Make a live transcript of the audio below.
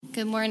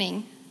Good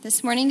morning.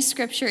 This morning's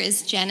scripture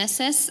is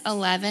Genesis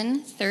 11,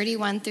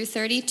 31 through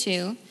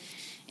 32,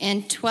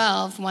 and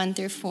 12, 1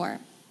 through 4.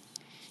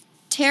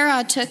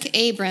 Terah took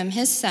Abram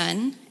his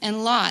son,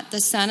 and Lot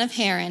the son of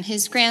Haran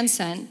his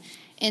grandson,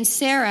 and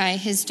Sarai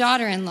his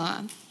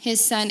daughter-in-law, his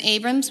son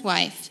Abram's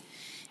wife,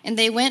 and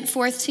they went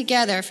forth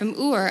together from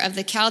Ur of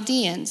the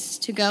Chaldeans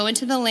to go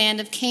into the land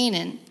of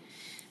Canaan.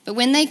 But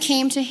when they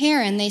came to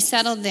Haran, they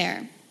settled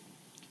there.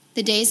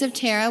 The days of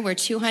Terah were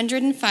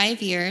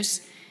 205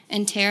 years,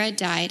 and Terah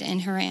died in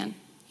Haran.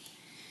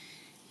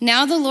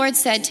 Now the Lord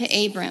said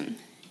to Abram,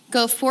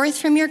 "Go forth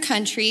from your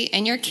country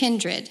and your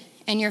kindred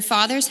and your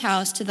father's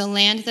house to the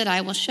land that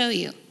I will show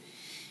you.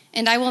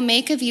 And I will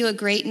make of you a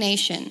great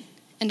nation,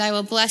 and I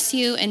will bless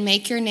you and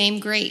make your name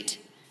great,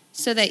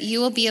 so that you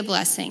will be a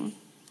blessing.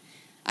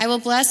 I will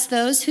bless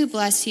those who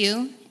bless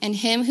you, and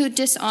him who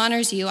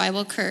dishonors you I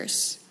will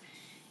curse.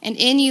 And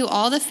in you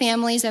all the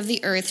families of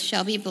the earth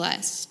shall be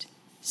blessed."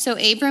 So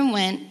Abram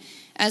went,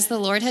 as the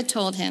Lord had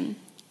told him,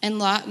 and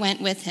Lot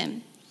went with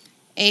him.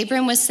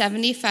 Abram was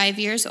 75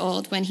 years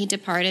old when he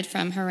departed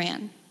from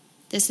Haran.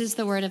 This is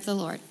the word of the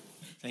Lord.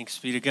 Thanks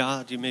be to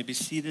God. You may be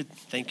seated.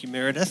 Thank you,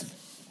 Meredith.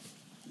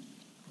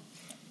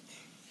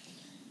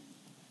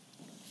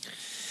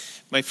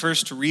 My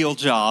first real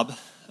job,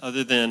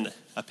 other than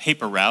a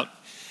paper route,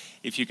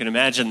 if you can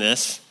imagine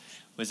this,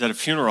 was at a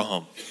funeral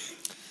home.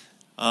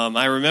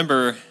 I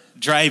remember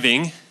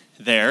driving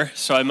there,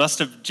 so I must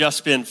have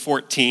just been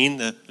 14.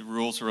 The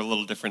rules were a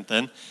little different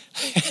then.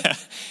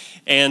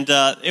 And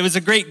it was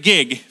a great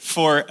gig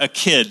for a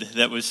kid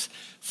that was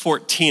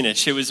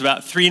 14-ish. It was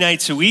about 3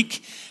 nights a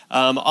week.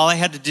 All I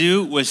had to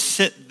do was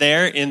sit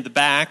there in the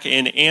back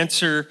and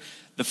answer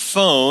the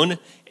phone.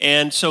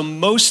 And so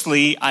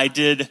mostly I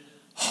did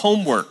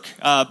homework.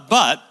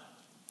 But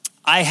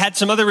I had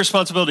some other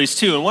responsibilities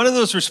too. And one of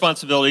those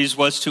responsibilities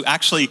was to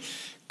actually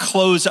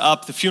close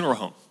up the funeral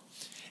home.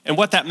 And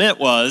what that meant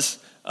was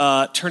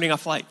turning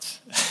off lights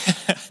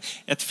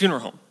at the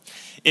funeral home.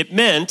 It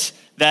meant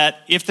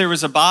that if there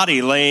was a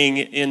body laying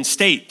in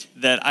state,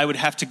 that I would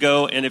have to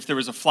go, and if there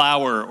was a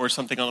flower or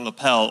something on a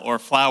lapel or a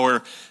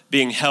flower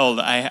being held,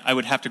 I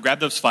would have to grab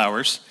those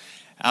flowers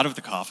out of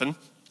the coffin.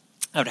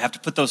 I would have to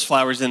put those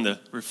flowers in the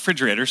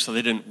refrigerator so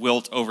they didn't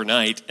wilt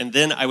overnight, and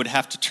then I would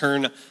have to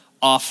turn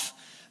off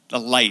the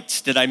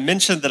lights. Did I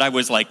mention that I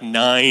was like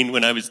 9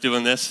 when I was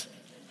doing this?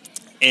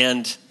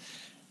 And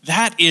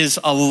that is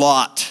a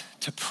lot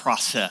to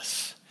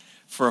process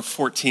for a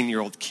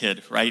 14-year-old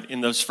kid, right?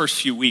 In those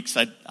first few weeks,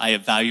 I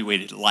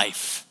evaluated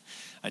life.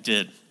 I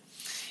did.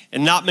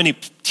 And not many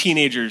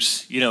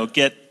teenagers,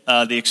 get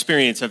the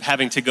experience of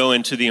having to go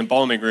into the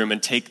embalming room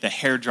and take the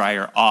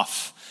hairdryer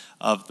off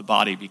of the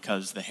body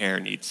because the hair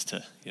needs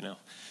to,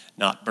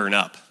 not burn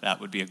up. That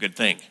would be a good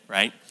thing,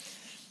 right?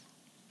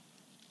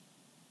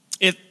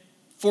 It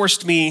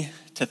forced me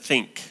to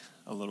think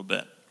a little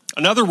bit.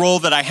 Another role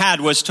that I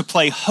had was to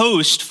play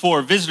host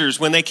for visitors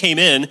when they came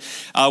in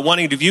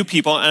wanting to view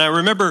people. And I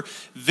remember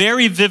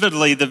very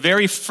vividly the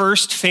very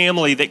first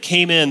family that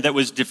came in that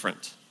was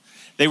different.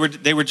 They were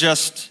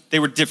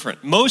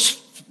different.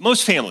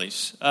 Most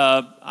families,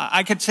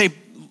 I could say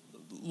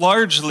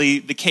largely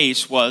the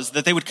case was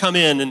that they would come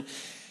in and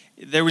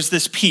there was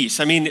this peace.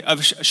 I mean,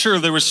 sure,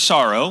 there was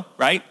sorrow,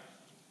 right?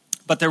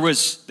 But there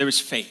was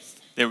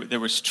faith. There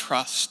was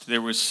trust. There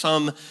was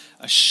some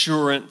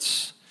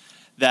assurance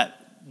that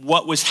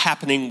what was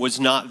happening was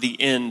not the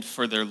end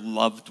for their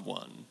loved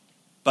one.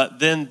 But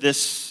then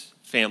this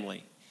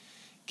family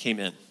came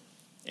in,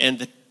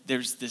 and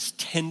there's this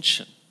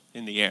tension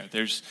in the air.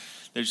 There's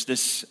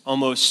this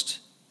almost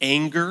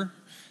anger.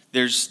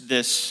 There's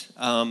this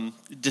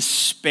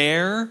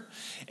despair.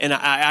 And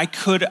I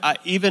could,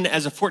 even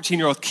as a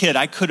 14-year-old kid,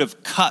 I could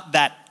have cut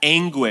that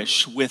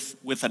anguish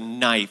with a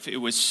knife. It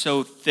was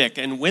so thick.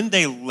 And when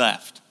they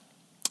left,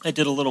 I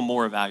did a little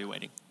more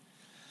evaluating.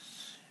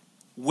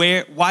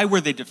 Why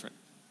were they different?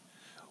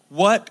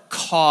 What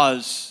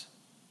caused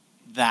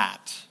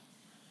that?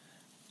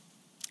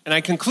 And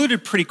I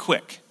concluded pretty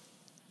quick.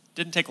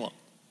 Didn't take long.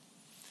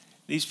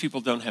 These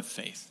people don't have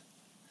faith.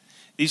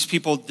 These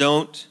people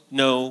don't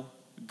know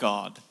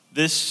God.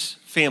 This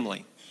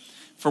family,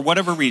 for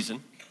whatever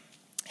reason,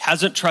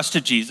 hasn't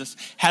trusted Jesus,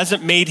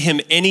 hasn't made him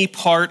any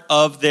part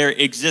of their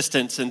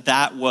existence, and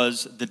that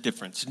was the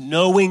difference.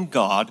 Knowing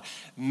God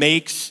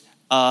makes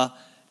a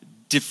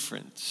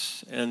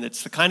difference, and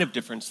it's the kind of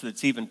difference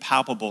that's even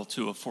palpable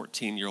to a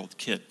 14-year-old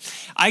kid.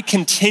 I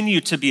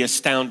continue to be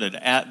astounded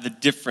at the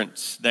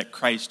difference that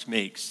Christ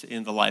makes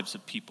in the lives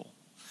of people.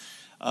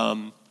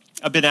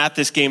 I've been at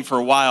this game for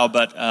a while,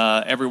 but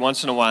every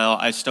once in a while,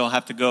 I still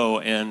have to go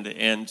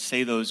and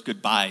say those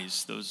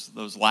goodbyes,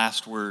 those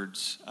last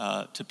words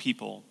to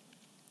people.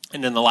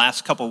 And in the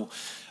last couple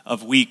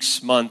of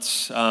weeks,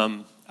 months,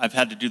 I've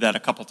had to do that a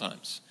couple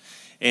times.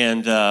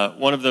 And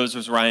one of those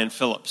was Ryan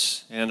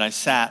Phillips, and I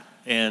sat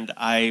and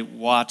I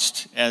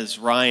watched as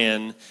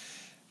Ryan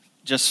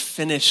just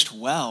finished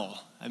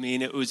well. I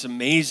mean, it was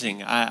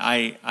amazing.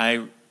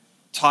 I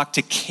talked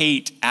to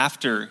Kate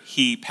after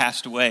he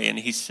passed away, and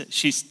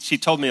she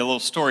told me a little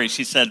story.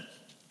 She said,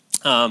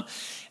 And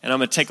I'm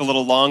going to take a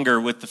little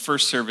longer with the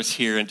first service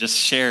here and just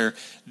share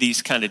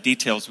these kind of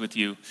details with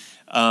you.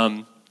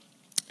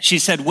 She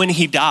said when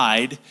he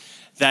died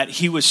that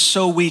he was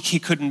so weak he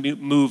couldn't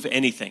move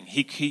anything.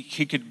 He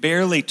could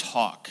barely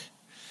talk.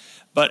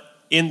 But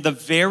in the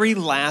very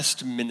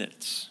last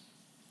minutes,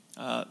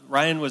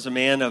 Ryan was a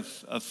man of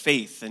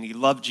faith and he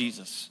loved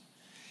Jesus.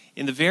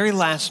 In the very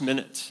last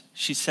minutes,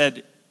 she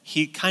said,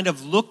 he kind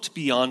of looked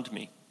beyond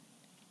me.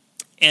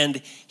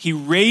 And he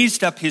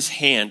raised up his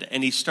hand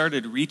and he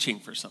started reaching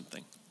for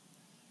something.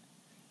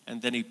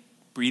 And then he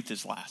breathed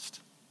his last.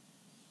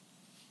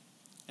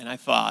 And I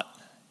thought,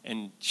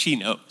 and she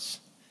knows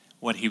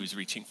what he was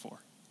reaching for.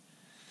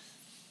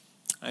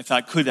 I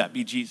thought, could that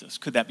be Jesus?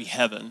 Could that be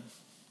heaven?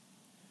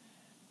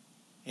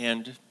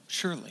 And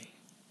surely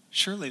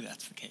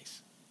that's the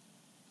case.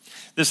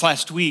 This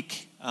last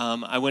week,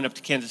 I went up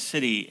to Kansas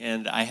City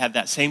and I had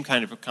that same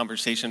kind of a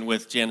conversation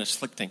with Janice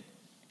Slichting.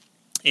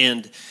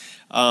 And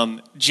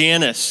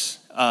Janice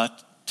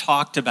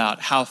talked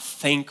about how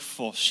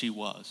thankful she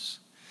was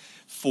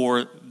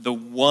for the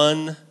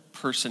one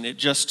person. It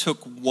just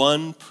took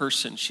one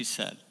person, she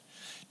said,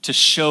 to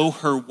show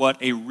her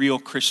what a real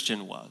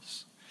Christian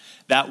was.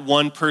 That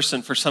one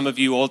person, for some of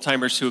you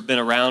old-timers who have been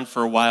around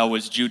for a while,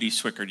 was Judy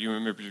Swickard. You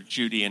remember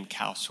Judy and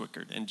Cal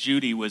Swickard. And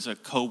Judy was a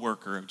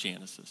co-worker of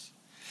Janice's.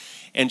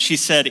 And she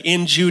said,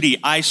 in Judy,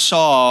 I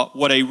saw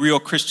what a real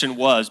Christian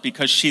was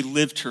because she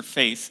lived her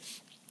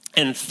faith.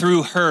 And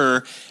through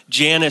her,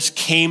 Janice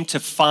came to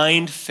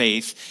find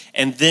faith,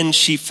 and then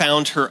she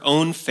found her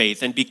own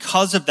faith. And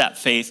because of that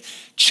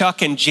faith,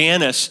 Chuck and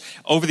Janice,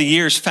 over the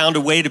years, found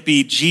a way to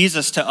be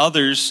Jesus to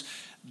others,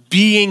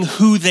 being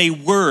who they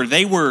were.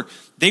 They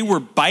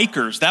were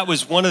bikers. That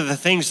was one of the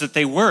things that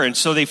they were. And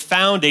so they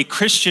found a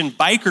Christian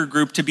biker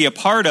group to be a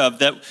part of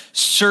that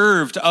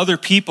served other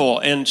people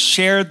and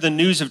shared the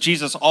news of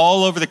Jesus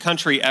all over the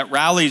country at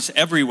rallies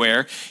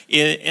everywhere.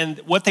 And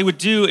what they would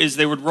do is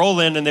they would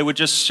roll in and they would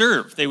just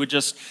serve. They would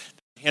just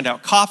hand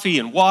out coffee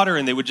and water,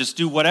 and they would just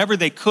do whatever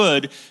they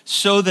could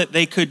so that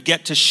they could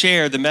get to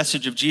share the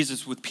message of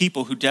Jesus with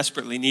people who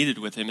desperately needed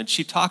with him. And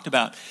she talked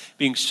about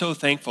being so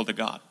thankful to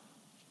God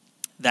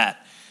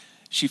that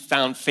she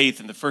found faith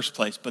in the first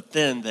place, but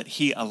then that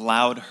he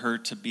allowed her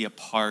to be a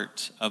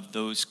part of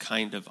those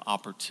kind of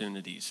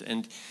opportunities.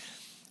 And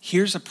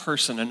here's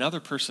another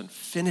person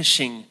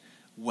finishing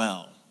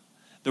well.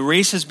 The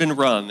race has been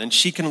run, and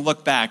she can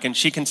look back and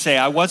she can say,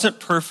 I wasn't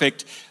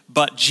perfect,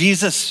 but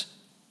Jesus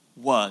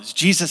was.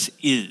 Jesus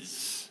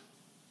is.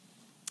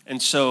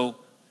 And so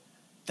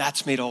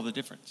that's made all the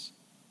difference.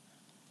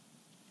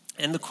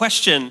 And the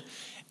question,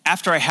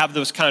 after I have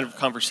those kind of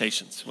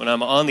conversations, when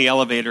I'm on the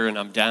elevator and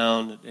I'm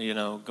down,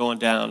 going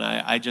down,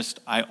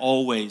 I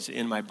always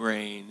in my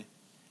brain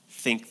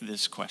think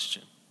this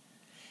question.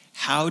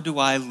 How do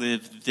I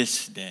live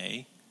this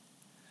day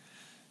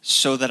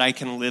so that I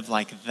can live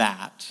like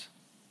that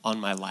on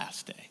my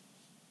last day?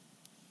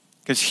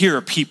 Because here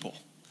are people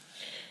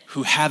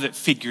who have it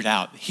figured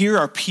out. Here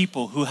are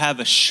people who have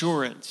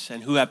assurance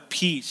and who have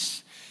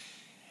peace.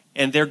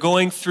 And they're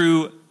going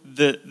through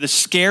the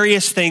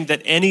scariest thing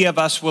that any of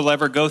us will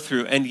ever go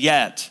through, and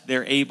yet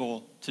they're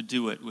able to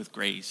do it with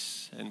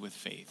grace and with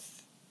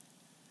faith.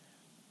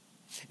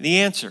 And the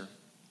answer,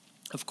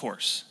 of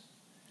course,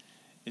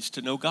 is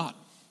to know God.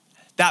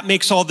 That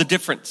makes all the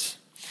difference.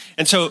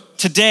 And so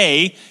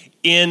today,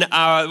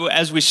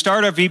 as we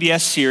start our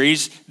VBS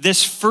series,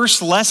 this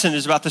first lesson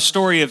is about the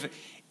story of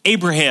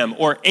Abraham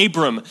or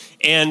Abram,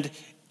 and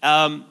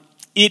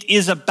it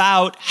is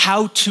about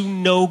how to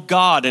know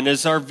God. And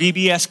as our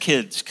VBS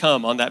kids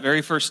come on that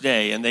very first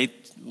day and they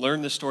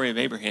learn the story of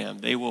Abraham,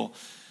 they will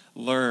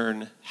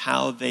learn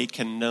how they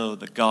can know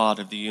the God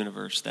of the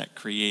universe that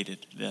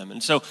created them.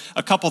 And so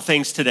a couple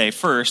things today.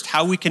 First,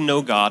 how we can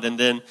know God, and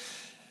then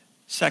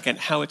second,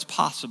 how it's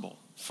possible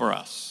for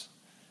us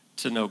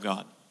to know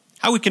God.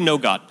 How we can know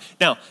God.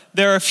 Now,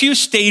 there are a few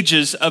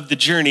stages of the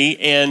journey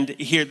and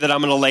here that I'm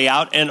going to lay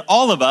out, and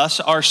all of us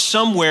are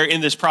somewhere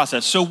in this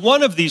process. So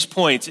one of these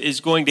points is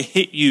going to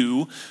hit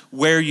you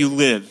where you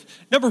live.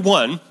 Number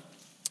one,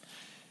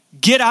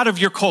 get out of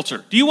your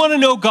culture. Do you want to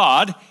know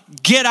God?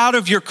 Get out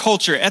of your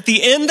culture. At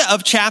the end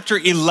of chapter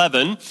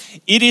 11,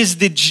 it is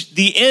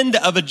the end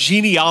of a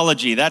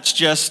genealogy. That's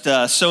just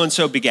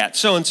so-and-so begat,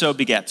 so-and-so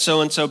begat,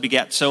 so-and-so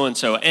begat,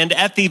 so-and-so. And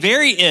at the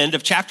very end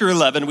of chapter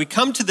 11, we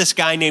come to this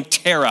guy named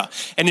Terah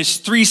and his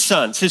three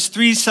sons. His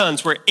three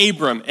sons were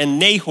Abram and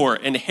Nahor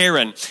and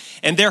Haran.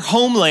 And their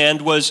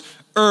homeland was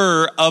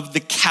Ur of the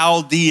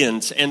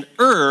Chaldeans. And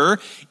Ur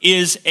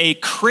is a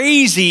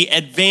crazy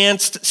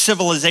advanced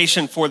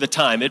civilization for the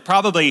time. It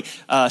probably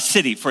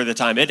city for the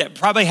time. It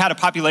probably had a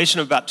population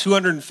of about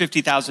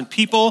 250,000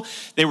 people.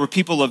 They were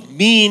people of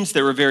means.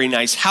 There were very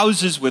nice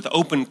houses with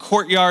open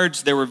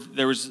courtyards.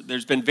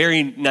 There's been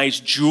very nice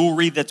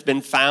jewelry that's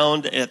been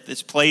found at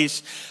this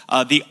place.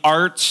 The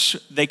arts,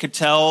 they could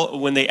tell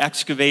when they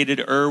excavated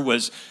Ur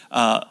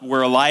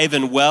were alive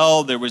and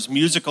well. There was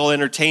musical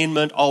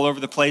entertainment all over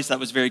the place. That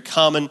was very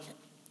common.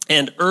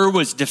 And Ur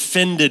was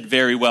defended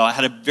very well. It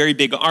had a very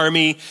big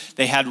army.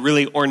 They had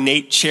really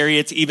ornate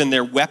chariots. Even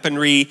their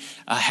weaponry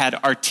had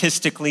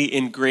artistically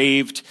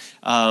engraved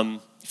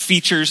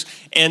features.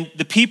 And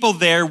the people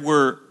there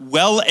were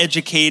well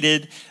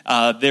educated.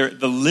 The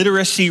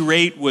literacy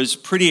rate was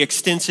pretty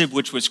extensive,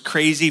 which was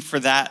crazy for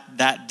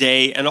that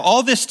day. And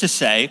all this to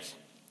say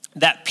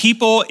that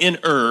people in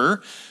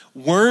Ur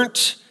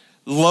weren't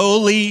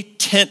lowly,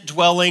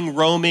 tent-dwelling,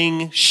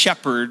 roaming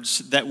shepherds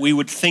that we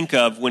would think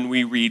of when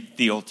we read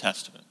the Old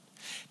Testament.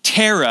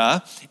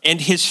 Terah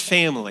and his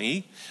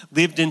family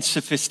lived in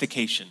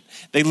sophistication.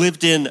 They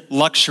lived in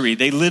luxury.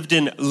 They lived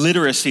in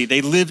literacy.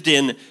 They lived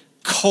in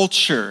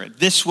culture.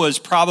 This was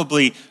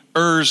probably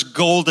Ur's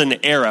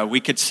golden era.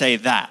 We could say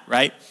that,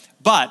 right?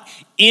 But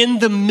in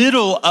the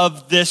middle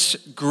of this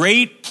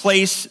great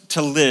place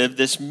to live,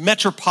 this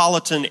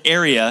metropolitan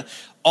area,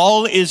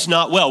 all is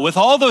not well. With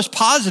all those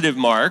positive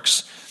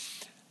marks,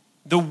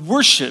 the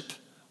worship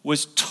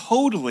was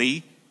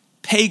totally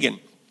pagan.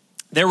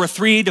 There were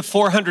 300 to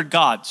 400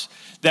 gods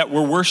that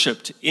were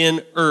worshipped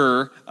in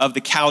Ur of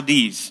the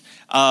Chaldees.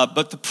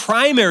 But the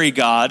primary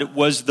god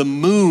was the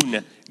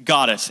moon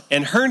goddess.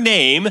 And her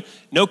name,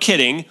 no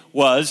kidding,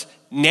 was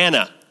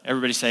Nana.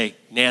 Everybody say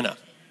Nana.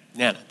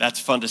 Nana. That's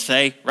fun to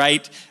say,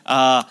 right?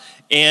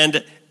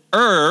 And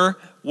Ur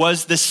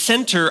was the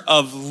center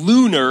of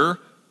lunar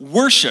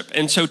worship.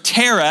 And so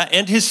Terah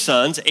and his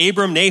sons,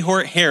 Abram,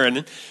 Nahor,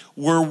 Haran,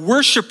 were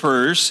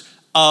worshipers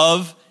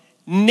of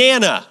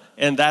Nana.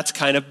 And that's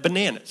kind of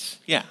bananas.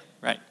 Yeah,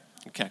 right.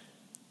 Okay.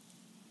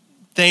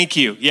 Thank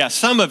you. Yeah,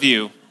 some of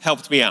you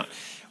helped me out.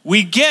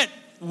 We get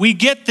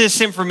this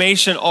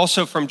information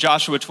also from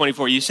Joshua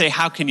 24. You say,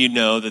 how can you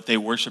know that they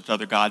worshiped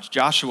other gods?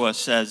 Joshua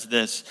says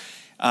this,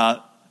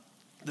 that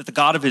the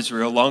God of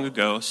Israel long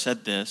ago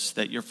said this,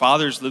 that your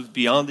fathers lived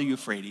beyond the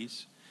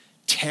Euphrates.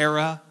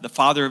 Terah, the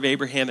father of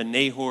Abraham and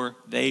Nahor,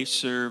 they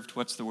served,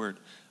 what's the word?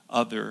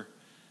 Other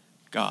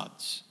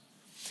gods.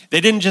 They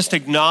didn't just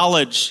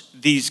acknowledge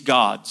these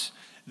gods.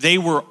 They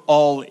were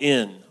all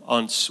in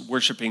on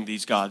worshiping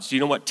these gods. Do you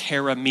know what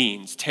Terah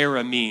means?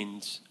 Terah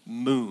means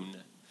moon.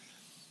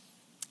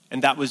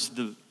 And that was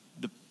the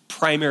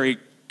primary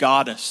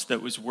goddess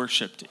that was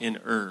worshipped in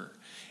Ur.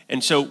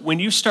 And so when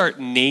you start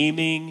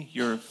naming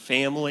your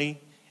family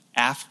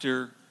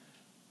after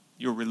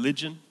your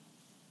religion,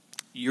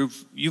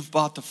 you've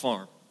bought the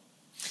farm.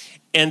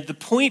 And the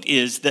point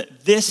is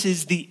that this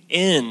is the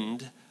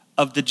end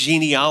of the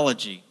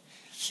genealogy.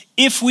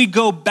 If we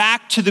go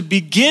back to the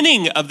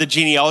beginning of the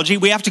genealogy,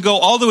 we have to go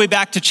all the way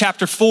back to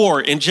chapter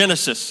 4 in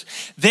Genesis.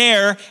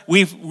 There,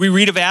 we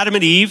read of Adam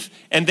and Eve,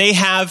 and they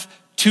have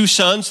 2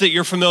 sons that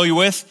you're familiar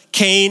with,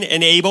 Cain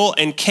and Abel,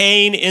 and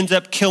Cain ends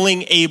up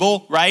killing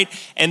Abel, right?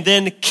 And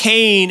then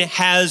Cain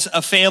has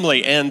a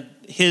family, and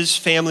his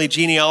family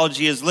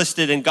genealogy is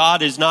listed, and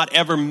God is not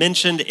ever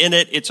mentioned in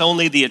it. It's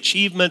only the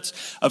achievements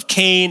of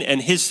Cain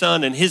and his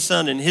son and his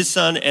son and his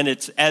son, and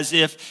it's as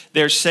if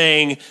they're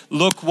saying,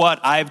 look what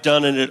I've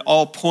done, and it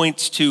all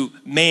points to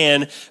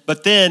man.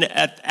 But then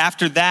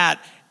after that,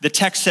 the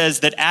text says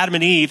that Adam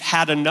and Eve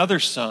had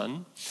another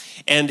son,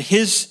 and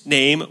his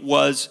name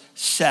was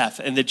Seth.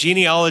 And the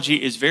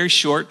genealogy is very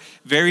short,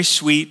 very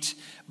sweet,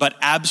 but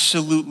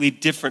absolutely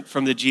different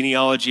from the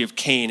genealogy of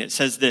Cain. It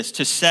says this,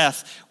 to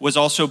Seth was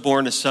also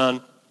born a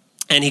son,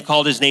 and he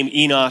called his name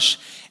Enosh.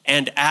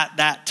 And at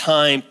that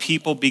time,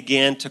 people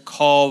began to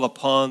call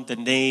upon the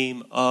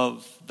name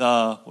of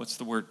the, what's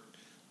the word?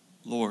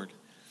 Lord.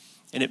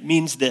 And it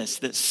means this,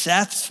 that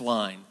Seth's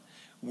line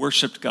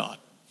worshiped God.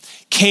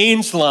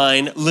 Cain's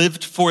line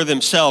lived for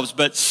themselves,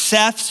 but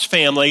Seth's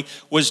family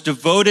was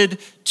devoted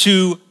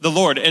to the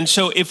Lord. And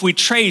so if we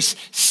trace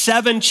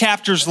 7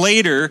 chapters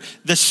later,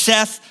 the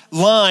Seth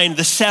line,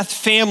 the Seth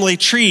family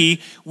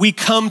tree, we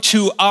come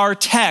to our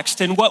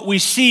text. And what we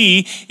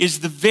see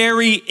is the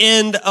very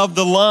end of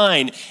the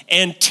line.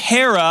 And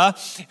Terah,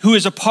 who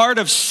is a part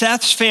of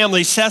Seth's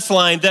family, Seth's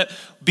line, that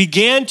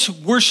began to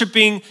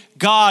worshiping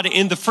God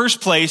in the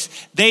first place,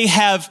 they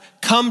have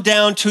come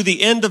down to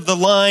the end of the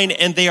line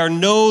and they are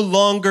no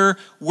longer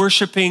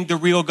worshiping the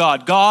real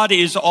God. God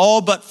is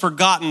all but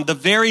forgotten. The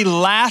very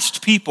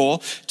last people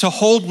to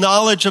hold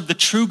knowledge of the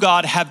true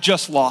God have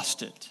just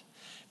lost it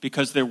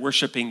because they're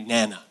worshiping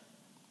Nana.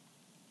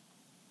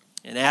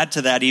 And add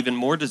to that even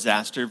more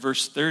disaster,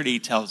 verse 30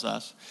 tells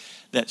us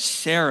that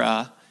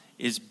Sarah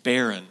is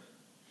barren.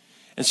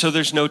 And so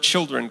there's no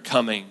children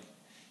coming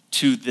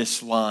to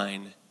this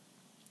line.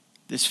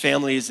 This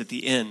family is at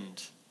the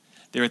end.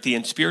 They're at the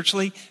end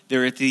spiritually,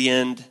 they're at the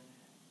end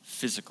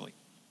physically.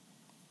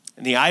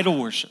 And the idol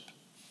worship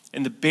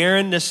and the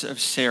barrenness of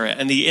Sarah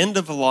and the end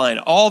of the line,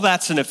 all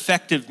that's an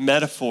effective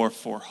metaphor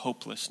for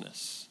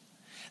hopelessness.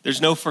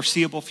 There's no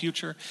foreseeable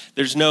future.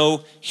 There's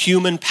no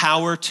human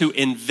power to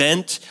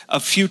invent a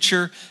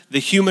future. The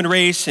human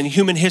race and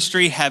human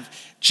history have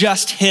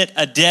just hit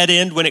a dead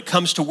end when it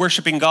comes to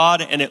worshiping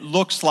God, and it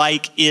looks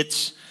like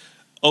it's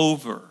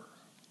over.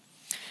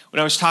 When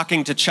I was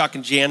talking to Chuck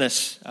and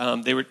Janice,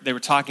 they were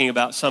talking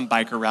about some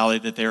biker rally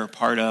that they were a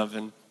part of,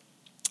 and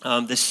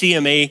The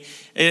CMA,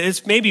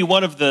 it's maybe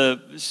one of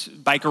the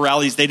biker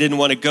rallies they didn't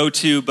want to go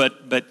to,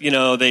 but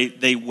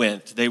they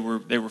went. They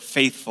were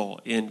faithful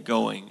in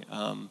going.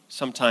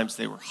 Sometimes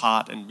they were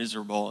hot and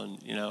miserable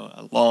and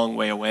a long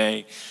way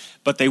away,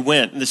 but they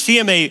went. And the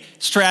CMA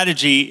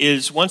strategy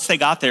is once they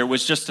got there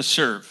was just to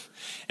serve,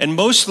 and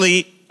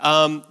mostly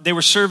they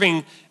were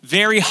serving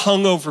very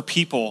hungover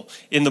people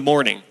in the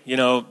morning.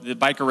 The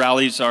biker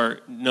rallies are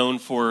known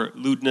for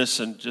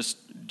lewdness and just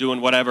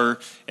doing whatever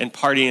and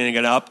partying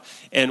it up.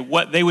 And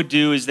what they would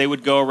do is they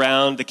would go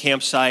around the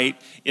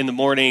campsite in the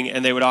morning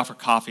and they would offer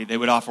coffee, they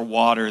would offer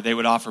water, they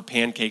would offer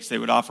pancakes, they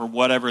would offer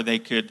whatever they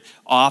could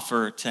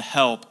offer to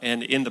help.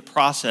 And in the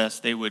process,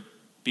 they would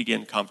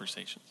begin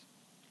conversations.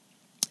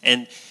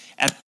 And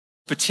at a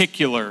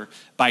particular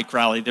bike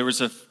rally, there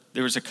was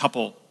a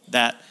couple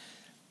that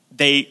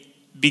they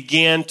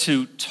began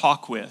to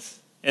talk with.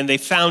 And they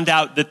found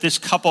out that this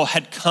couple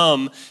had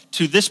come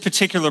to this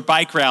particular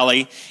bike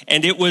rally,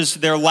 and it was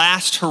their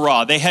last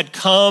hurrah. They had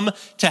come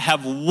to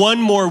have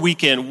one more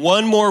weekend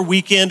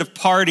of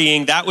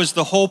partying. That was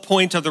the whole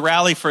point of the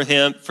rally for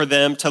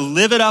them, to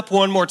live it up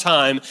one more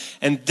time,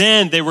 and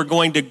then they were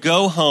going to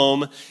go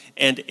home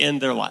and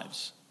end their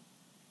lives.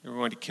 They were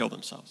going to kill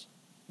themselves.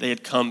 They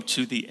had come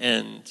to the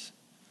end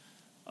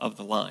of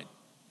the line.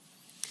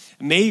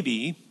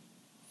 Maybe,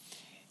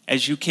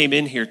 as you came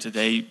in here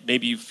today,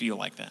 maybe you feel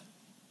like that.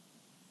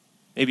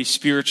 Maybe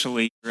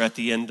spiritually, you're at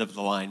the end of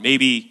the line.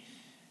 Maybe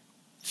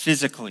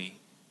physically,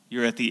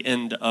 you're at the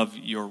end of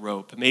your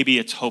rope. Maybe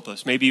it's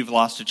hopeless. Maybe you've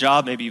lost a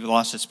job. Maybe you've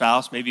lost a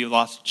spouse. Maybe you've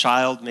lost a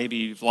child. Maybe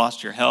you've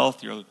lost your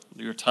health,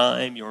 your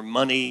time, your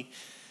money.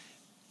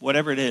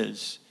 Whatever it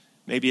is,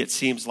 maybe it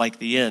seems like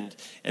the end.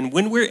 And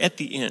when we're at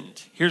the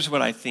end, here's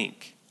what I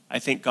think. I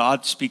think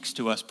God speaks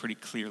to us pretty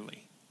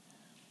clearly.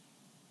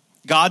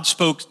 God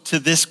spoke to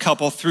this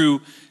couple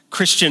through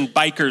Christian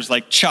bikers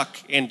like Chuck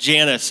and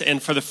Janice, and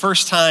for the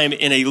first time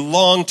in a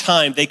long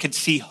time, they could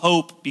see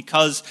hope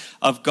because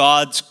of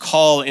God's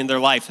call in their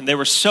life. And they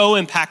were so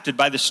impacted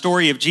by the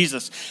story of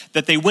Jesus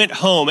that they went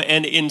home,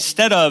 and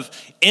instead of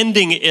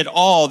ending it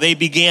all, they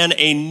began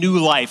a new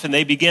life, and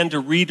they began to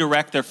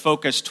redirect their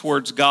focus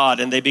towards God,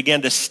 and they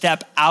began to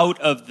step out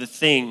of the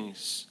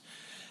things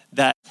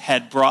that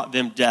had brought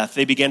them death.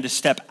 They began to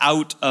step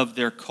out of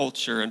their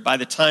culture. And by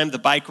the time the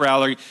bike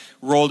rally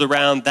rolled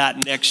around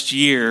that next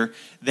year,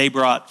 they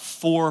brought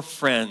 4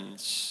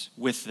 friends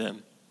with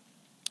them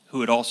who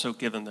had also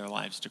given their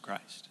lives to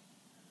Christ.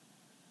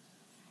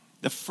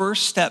 The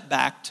first step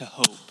back to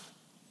hope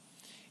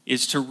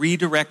is to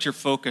redirect your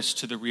focus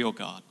to the real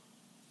God.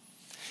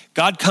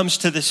 God comes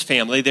to this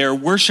family. They're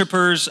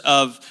worshipers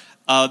of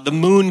the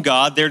moon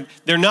god.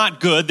 They're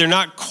not good, they're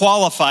not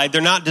qualified, they're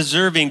not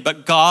deserving,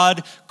 but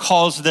God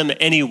calls them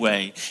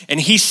anyway. And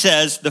he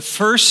says, the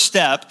first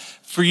step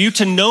for you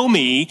to know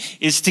me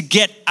is to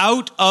get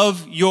out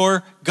of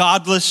your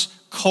godless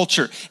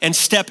culture and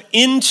step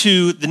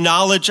into the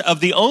knowledge of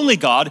the only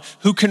God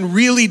who can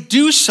really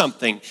do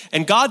something.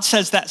 And God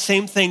says that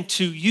same thing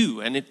to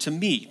you and to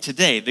me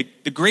today.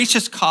 The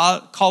gracious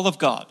call of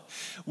God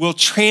will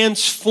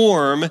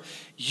transform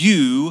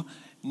you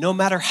no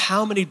matter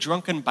how many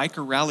drunken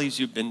biker rallies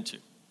you've been to.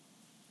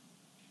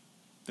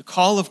 The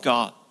call of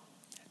God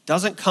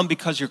doesn't come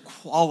because you're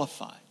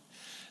qualified.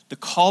 The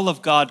call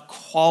of God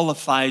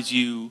qualifies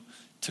you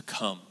to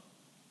come.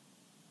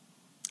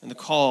 And the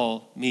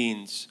call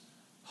means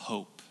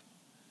hope.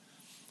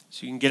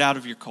 So you can get out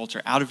of your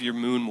culture, out of your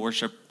moon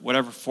worship,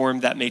 whatever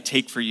form that may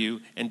take for you,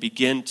 and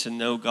begin to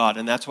know God.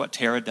 And that's what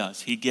Tara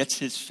does. He gets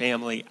his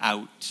family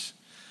out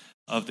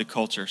of the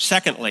culture.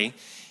 Secondly,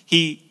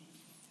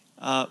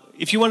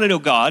 if you want to know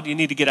God, you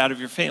need to get out of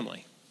your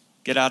family.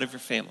 Get out of your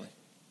family.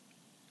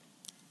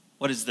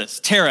 What is this?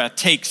 Tara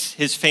takes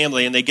his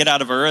family and they get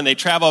out of Ur and they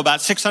travel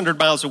about 600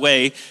 miles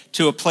away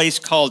to a place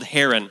called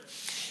Haran.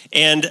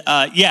 And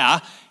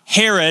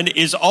Haran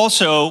is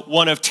also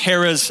one of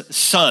Tara's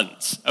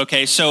sons.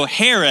 Okay, so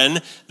Haran,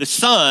 the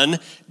son,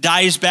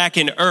 dies back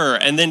in Ur.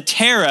 And then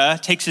Tara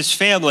takes his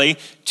family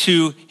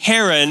to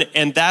Haran,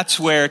 and that's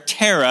where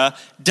Tara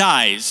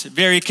dies.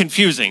 Very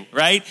confusing,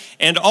 right?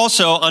 And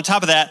also, on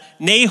top of that,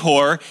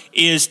 Nahor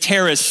is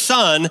Tara's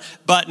son,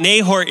 but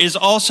Nahor is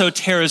also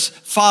Tara's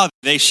father.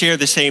 They share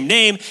the same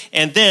name.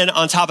 And then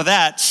on top of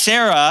that,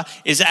 Sarah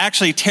is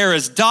actually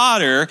Tara's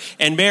daughter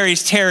and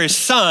marries Tara's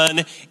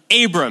son,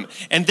 Abram.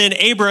 And then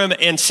Abram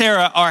and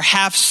Sarah are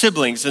half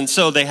siblings. And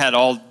so they had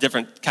all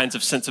different kinds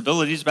of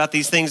sensibilities about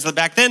these things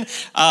back then.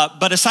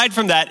 But aside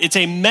from that, it's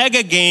a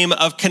mega game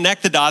of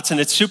connect the dots, and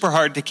it's super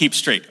hard to keep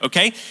straight,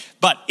 okay?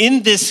 But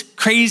in this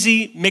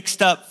crazy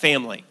mixed up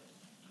family,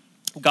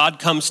 God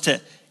comes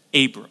to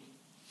Abram.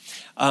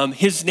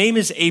 His name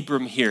is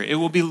Abram here. It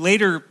will be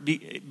later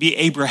be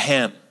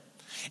Abraham.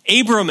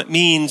 Abram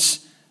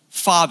means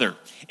father.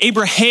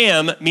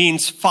 Abraham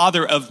means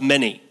father of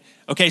many.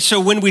 Okay,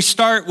 so when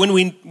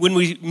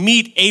we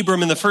meet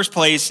Abram in the first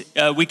place,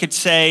 we could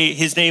say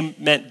his name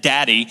meant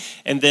daddy,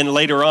 and then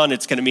later on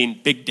it's going to mean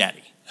big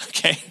daddy.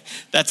 Okay,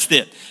 that's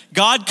it.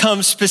 God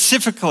comes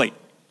specifically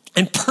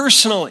and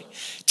personally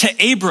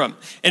to Abram.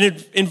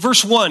 And in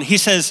verse 1, he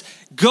says,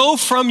 go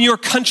from your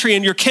country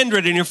and your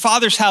kindred and your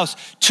father's house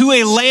to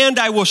a land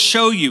I will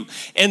show you.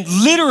 And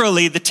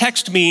literally, the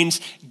text means,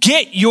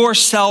 get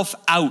yourself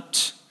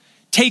out.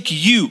 Take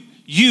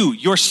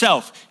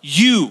yourself,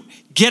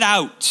 get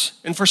out.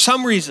 And for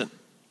some reason,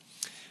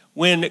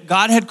 when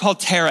God had called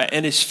Terah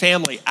and his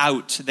family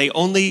out, they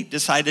only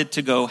decided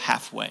to go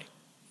halfway.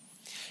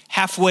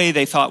 Halfway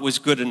they thought was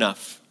good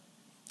enough,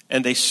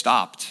 and they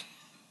stopped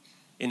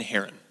in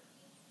Haran.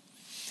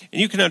 And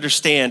you can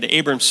understand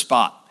Abram's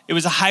spot. It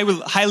was a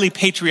highly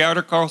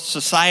patriarchal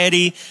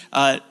society.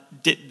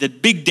 The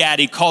big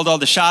daddy called all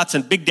the shots,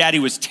 and big daddy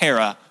was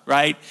Terah,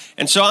 right?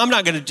 And so I'm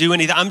not going to do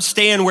anything. I'm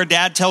staying where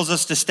dad tells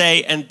us to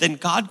stay. And then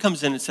God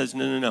comes in and says,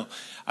 no.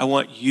 I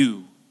want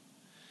you.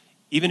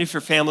 Even if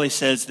your family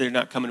says they're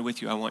not coming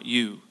with you, I want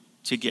you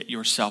to get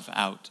yourself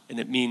out. And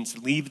it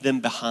means leave them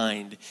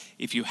behind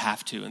if you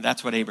have to. And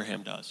that's what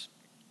Abraham does.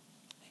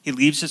 He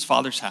leaves his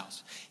father's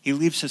house. He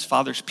leaves his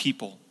father's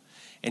people.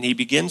 And he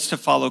begins to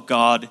follow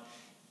God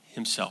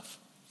himself.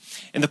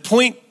 And the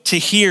point to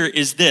here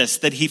is this,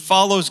 that he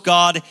follows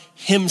God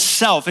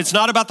himself. It's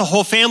not about the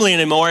whole family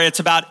anymore. It's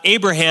about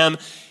Abraham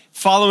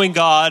following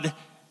God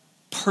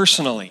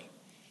personally,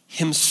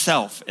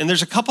 himself. And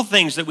there's a couple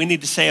things that we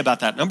need to say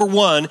about that. Number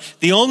one,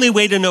 the only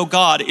way to know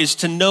God is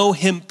to know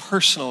him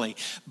personally,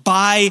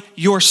 by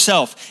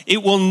yourself.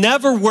 It will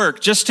never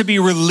work just to be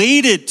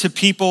related to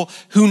people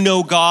who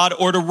know God,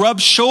 or to rub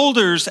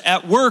shoulders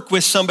at work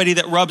with somebody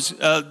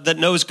that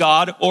knows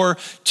God, or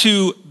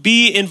to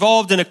be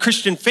involved in a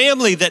Christian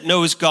family that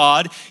knows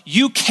God.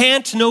 You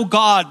can't know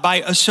God by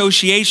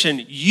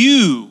association.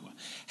 You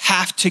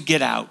have to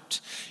get out.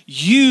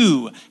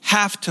 You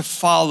have to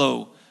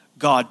follow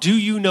God. Do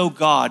you know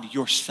God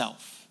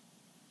yourself?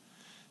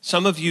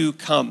 Some of you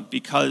come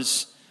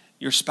because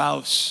your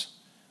spouse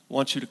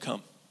wants you to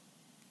come.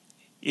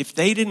 If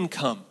they didn't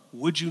come,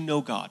 would you know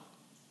God?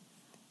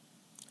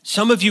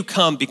 Some of you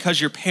come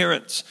because your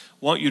parents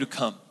want you to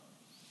come.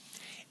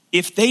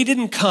 If they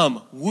didn't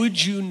come,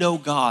 would you know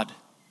God?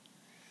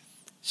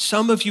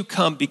 Some of you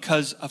come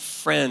because a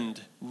friend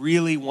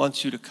really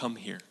wants you to come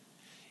here.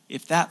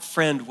 If that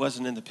friend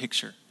wasn't in the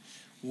picture,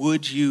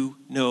 would you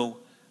know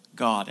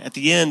God? At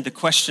the end, the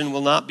question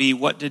will not be,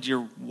 what did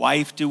your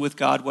wife do with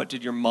God? What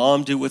did your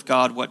mom do with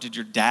God? What did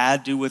your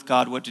dad do with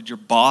God? What did your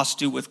boss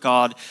do with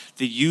God?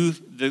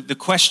 The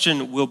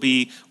question will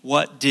be,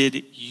 what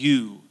did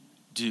you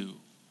do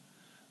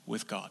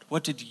with God?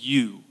 What did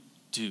you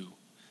do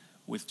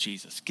with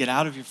Jesus? Get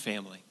out of your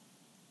family.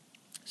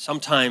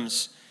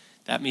 Sometimes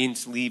that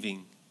means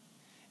leaving.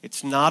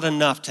 It's not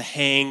enough to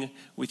hang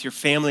with your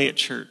family at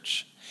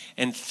church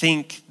and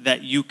think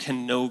that you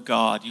can know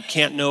God. You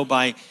can't know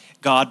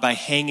God by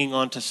hanging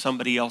on to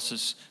somebody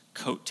else's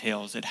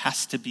coattails. It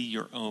has to be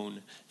your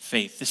own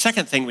faith. The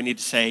second thing we need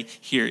to say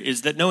here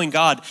is that knowing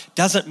God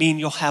doesn't mean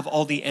you'll have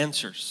all the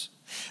answers.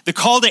 The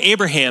call to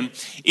Abraham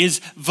is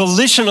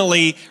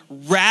volitionally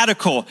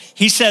radical.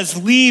 He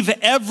says, leave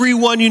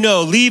everyone you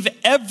know, leave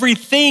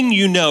everything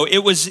you know. It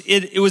was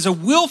a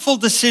willful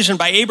decision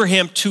by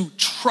Abraham to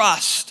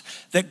trust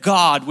that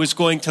God was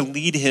going to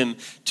lead him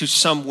to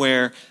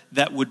somewhere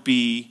that would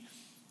be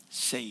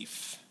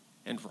safe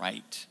and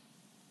right.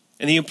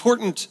 And the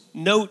important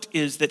note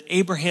is that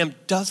Abraham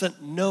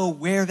doesn't know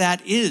where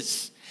that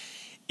is.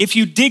 If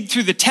you dig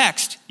through the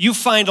text, you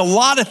find a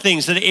lot of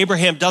things that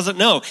Abraham doesn't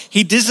know.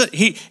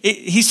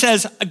 He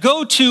says,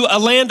 go to a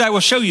land I will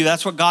show you.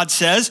 That's what God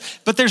says.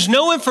 But there's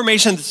no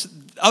information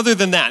other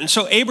than that. And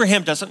so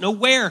Abraham doesn't know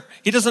where.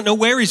 He doesn't know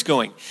where he's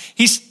going.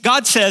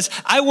 God says,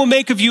 I will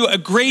make of you a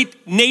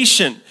great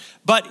nation.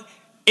 But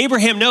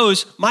Abraham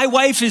knows, my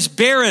wife is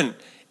barren.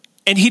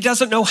 And he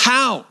doesn't know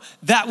how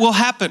that will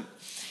happen.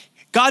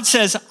 God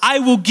says, I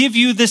will give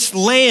you this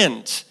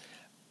land.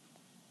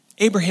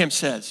 Abraham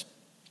says,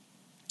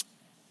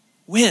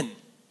 when?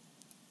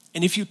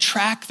 And if you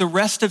track the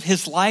rest of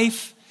his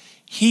life,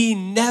 he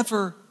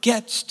never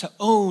gets to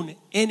own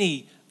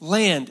any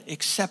land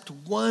except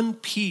one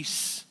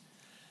piece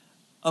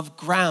of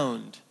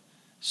ground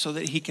so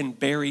that he can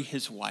bury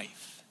his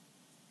wife.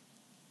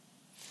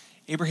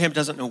 Abraham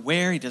doesn't know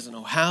where, he doesn't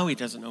know how, he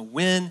doesn't know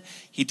when.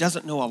 He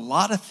doesn't know a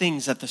lot of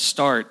things at the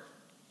start.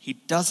 He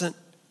doesn't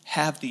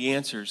have the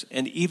answers.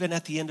 And even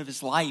at the end of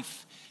his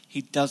life,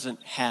 he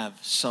doesn't have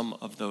some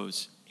of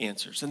those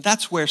answers. And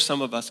that's where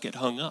some of us get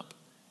hung up,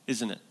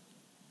 isn't it?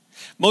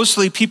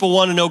 Mostly people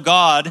want to know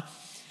God.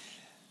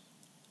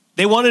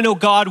 They want to know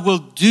God will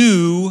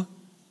do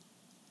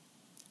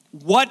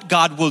what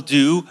God will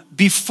do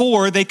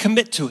before they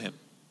commit to him.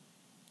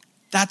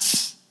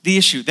 That's the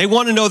issue. They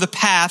want to know the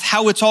path,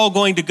 how it's all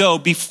going to go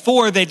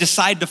before they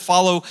decide to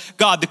follow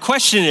God. The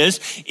question is,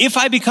 if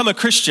I become a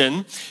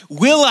Christian,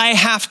 will I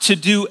have to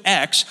do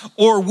X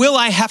or will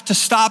I have to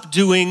stop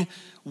doing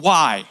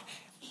Y?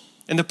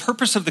 And the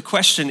purpose of the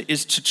question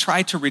is to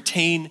try to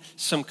retain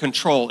some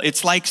control.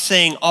 It's like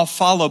saying, I'll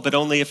follow, but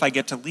only if I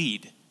get to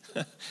lead.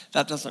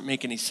 That doesn't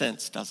make any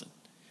sense, does it?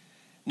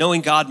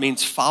 Knowing God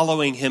means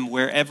following him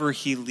wherever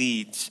he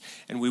leads,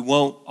 and we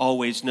won't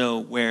always know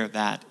where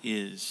that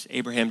is.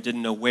 Abraham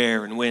didn't know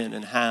where and when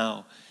and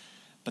how,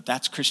 but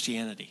that's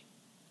Christianity.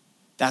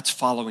 That's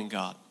following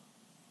God.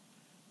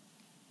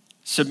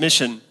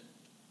 Submission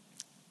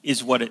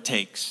is what it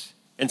takes.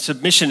 And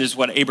submission is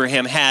what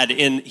Abraham had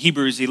in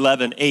Hebrews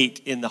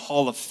 11:8 in the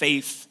hall of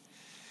faith.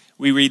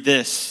 We read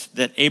this,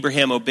 that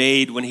Abraham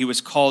obeyed when he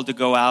was called to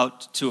go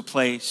out to a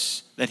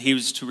place that he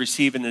was to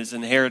receive in his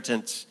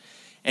inheritance.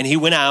 And he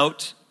went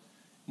out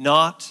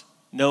not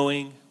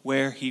knowing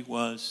where he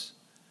was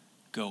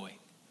going.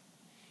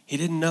 He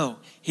didn't know.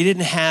 He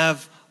didn't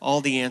have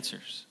all the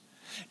answers.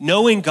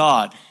 Knowing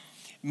God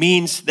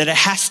means that it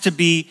has to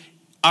be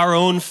our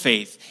own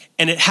faith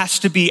and it has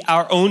to be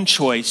our own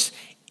choice,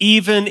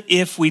 even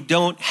if we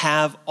don't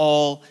have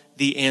all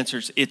the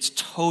answers. It's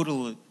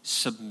total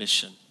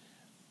submission.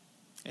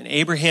 And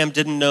Abraham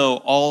didn't know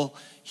all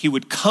he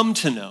would come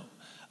to know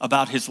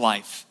about his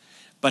life.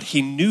 But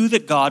he knew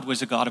that God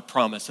was a God of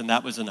promise, and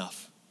that was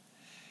enough.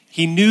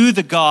 He knew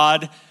the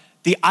God,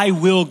 the I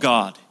will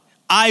God.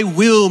 I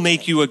will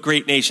make you a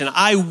great nation.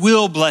 I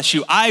will bless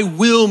you. I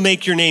will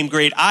make your name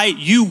great.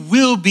 You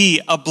will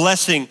be a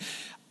blessing.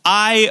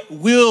 I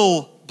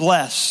will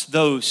bless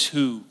those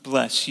who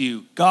bless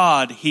you.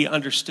 God, he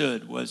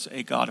understood, was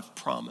a God of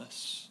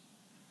promise.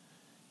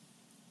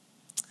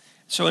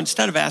 So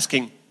instead of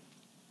asking,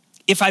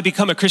 if I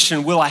become a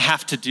Christian, will I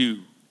have to do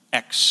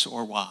X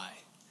or Y?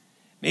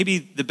 Maybe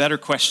the better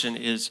question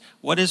is,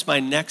 what is my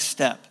next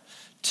step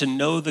to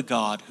know the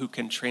God who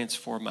can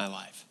transform my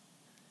life?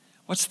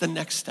 What's the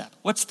next step?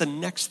 What's the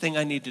next thing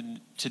I need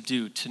to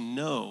do to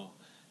know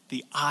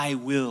the I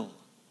will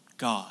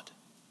God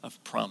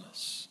of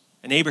promise?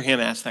 And Abraham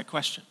asked that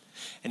question.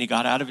 And he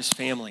got out of his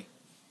family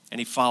and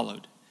he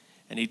followed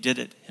and he did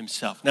it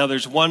himself. Now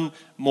there's one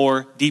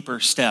more deeper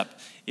step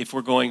if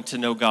we're going to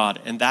know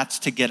God, and that's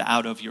to get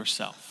out of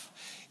yourself.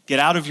 Get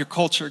out of your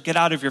culture, get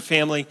out of your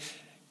family,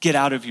 get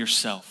out of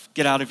yourself.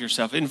 Get out of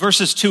yourself. In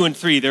verses 2 and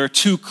 3, there are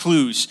two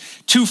clues,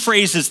 two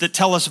phrases that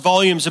tell us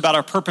volumes about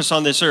our purpose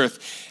on this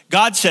earth.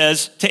 God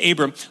says to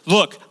Abram,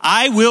 look,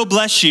 I will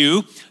bless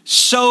you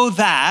so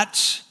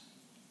that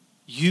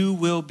you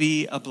will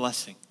be a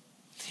blessing.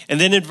 And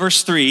then in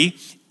verse 3,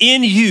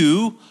 in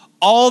you,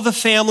 all the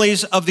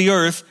families of the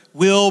earth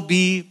will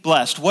be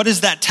blessed. What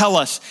does that tell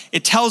us?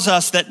 It tells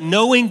us that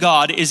knowing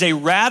God is a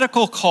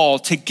radical call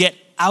to get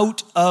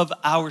out of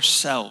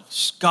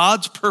ourselves.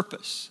 God's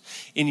purpose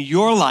in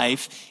your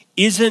life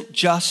isn't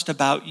just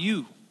about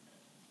you.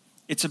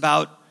 It's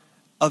about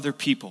other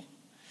people.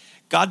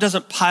 God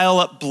doesn't pile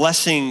up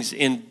blessings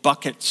in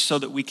buckets so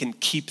that we can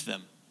keep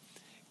them.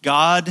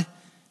 God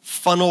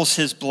funnels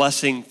his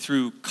blessing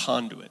through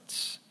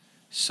conduits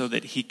so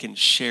that he can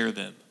share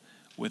them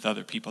with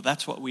other people.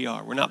 That's what we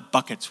are. We're not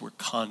buckets, we're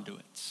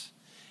conduits.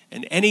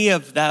 And any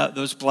of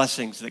those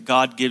blessings that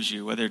God gives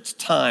you, whether it's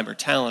time or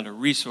talent or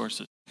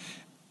resources,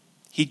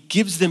 he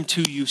gives them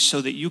to you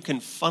so that you can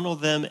funnel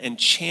them and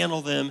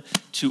channel them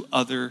to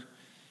other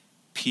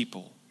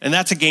people. And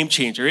that's a game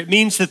changer. It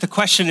means that the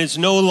question is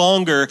no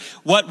longer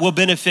what will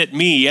benefit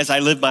me as I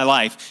live my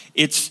life.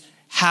 It's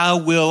how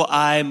will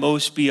I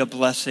most be a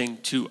blessing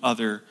to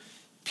other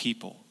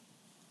people?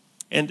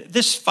 And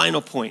this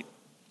final point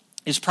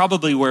is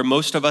probably where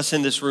most of us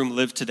in this room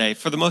live today.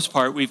 For the most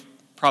part, we've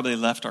probably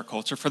left our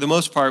culture. For the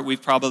most part,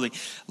 we've probably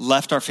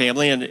left our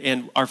family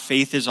and our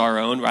faith is our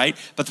own, right?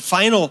 But the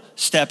final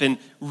step in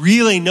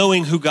really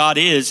knowing who God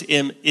is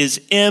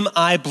am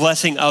I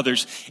blessing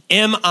others?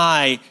 Am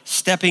I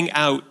stepping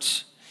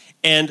out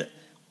and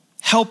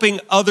helping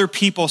other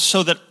people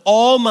so that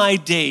all my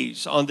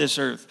days on this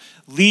earth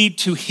lead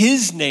to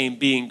his name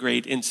being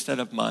great instead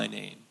of my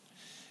name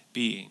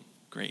being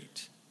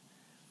great?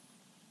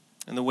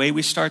 And the way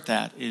we start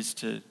that is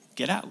to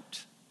get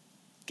out.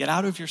 Get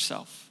out of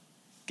yourself.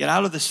 Get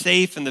out of the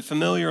safe and the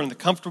familiar and the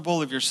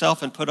comfortable of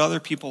yourself and put other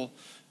people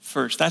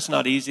first. That's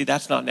not easy.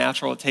 That's not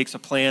natural. It takes a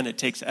plan. It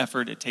takes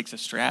effort. It takes a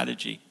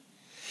strategy.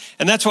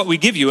 And that's what we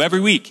give you every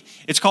week.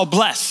 It's called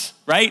bless,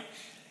 right?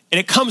 And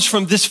it comes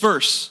from this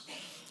verse.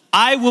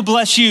 I will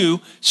bless you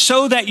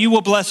so that you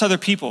will bless other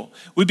people.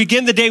 We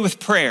begin the day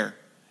with prayer.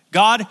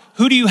 God,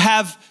 who do you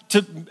have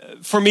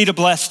for me to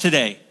bless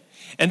today?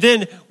 And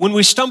then when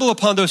we stumble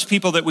upon those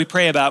people that we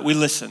pray about, we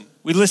listen.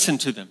 We listen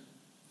to them.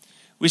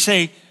 We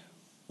say,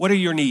 what are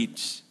your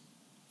needs?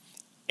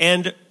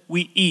 And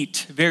we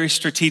eat very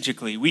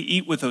strategically. We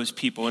eat with those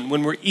people. And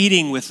when we're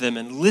eating with them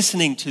and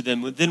listening to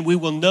them, then we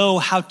will know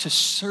how to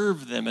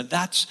serve them. And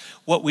that's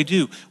what we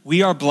do.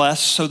 We are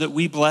blessed so that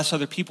we bless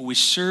other people. We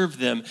serve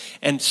them.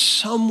 And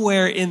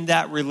somewhere in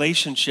that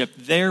relationship,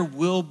 there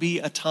will be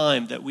a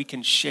time that we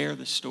can share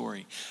the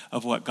story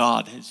of what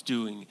God is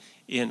doing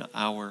in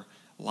our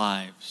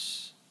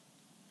lives.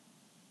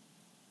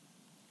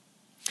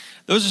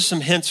 Those are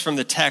some hints from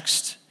the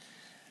text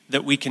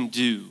that we can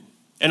do.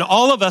 And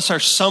all of us are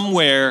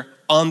somewhere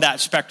on that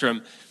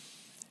spectrum.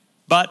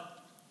 But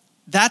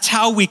that's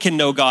how we can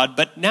know God.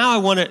 But now I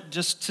want to,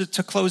 just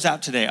to close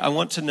out today, I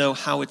want to know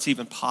how it's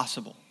even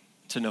possible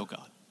to know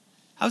God.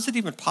 How is it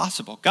even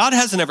possible? God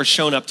hasn't ever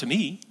shown up to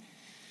me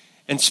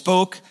and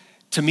spoke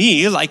to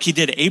me like he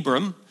did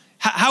Abram.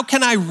 How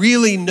can I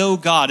really know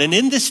God? And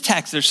in this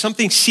text, there's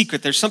something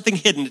secret. There's something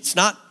hidden. It's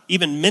not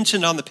even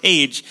mentioned on the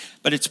page,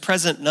 but it's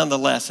present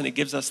nonetheless, and it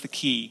gives us the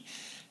key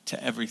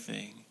to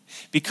everything.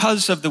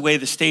 Because of the way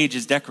the stage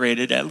is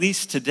decorated, at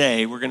least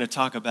today, we're going to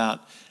talk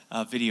about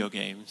video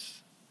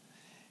games.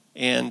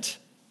 And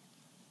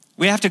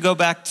we have to go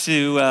back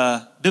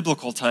to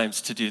biblical times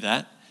to do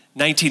that.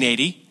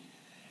 1980.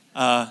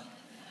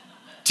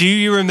 Do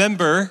you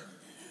remember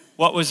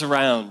what was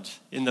around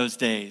in those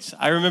days?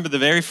 I remember the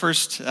very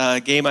first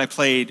game I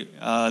played,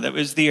 that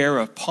was the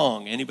era of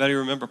Pong. Anybody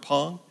remember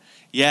Pong?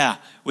 Yeah,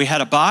 we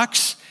had a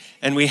box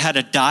and we had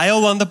a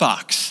dial on the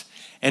box,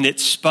 and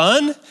it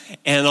spun,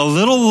 and a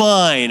little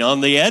line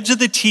on the edge of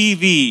the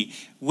TV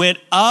went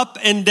up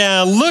and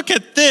down. Look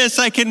at this,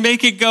 I can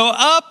make it go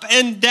up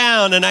and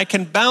down, and I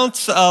can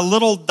bounce a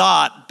little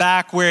dot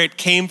back where it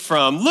came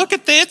from. Look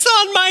at this, it's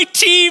on my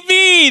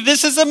TV.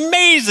 This is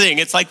amazing.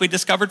 It's like we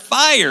discovered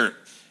fire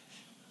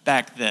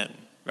back then,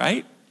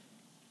 right?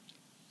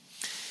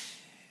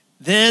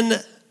 Then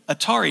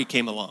Atari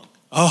came along.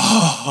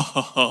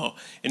 Oh,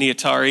 any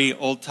Atari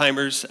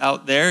old-timers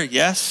out there?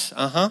 Yes,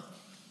 There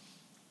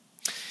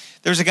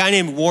was a guy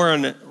named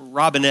Warren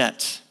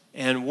Robinette,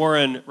 and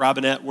Warren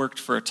Robinette worked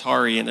for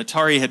Atari, and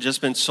Atari had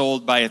just been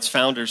sold by its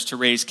founders to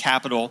raise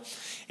capital,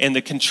 and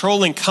the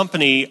controlling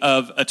company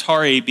of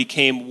Atari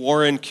became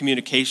Warner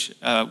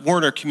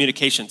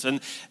Communications, and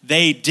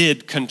they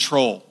did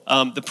control.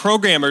 The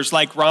programmers,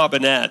 like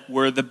Robinette,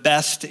 were the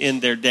best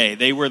in their day.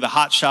 They were the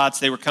hot shots.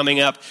 They were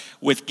coming up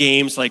with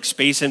games like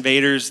Space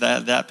Invaders,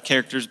 that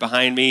character's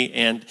behind me,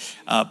 and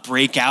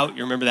Breakout,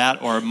 you remember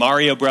that? Or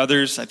Mario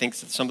Brothers, I think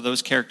some of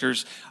those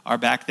characters are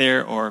back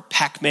there, or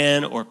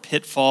Pac-Man, or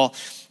Pitfall.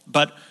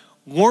 But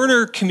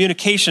Warner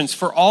Communications,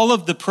 for all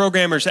of the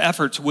programmers'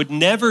 efforts, would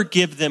never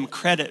give them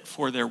credit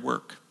for their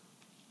work.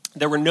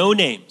 There were no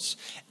names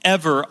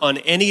ever on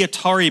any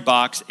Atari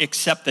box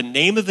except the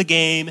name of the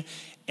game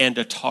and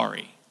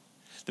Atari.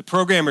 The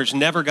programmers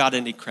never got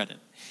any credit.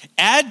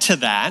 Add to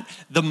that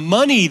the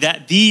money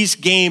that these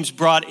games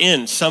brought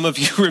in. Some of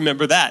you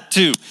remember that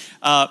too.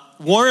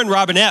 Warren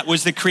Robinette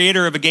was the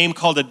creator of a game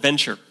called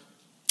Adventure.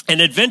 And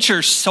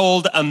Adventure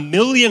sold 1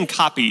 million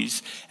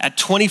copies at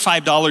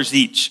 $25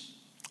 each.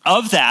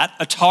 Of that,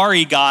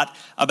 Atari got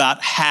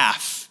about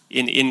half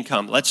in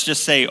income. Let's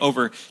just say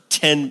over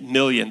 10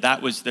 million.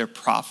 That was their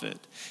profit.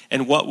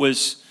 And what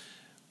was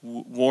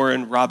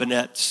Warren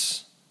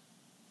Robinette's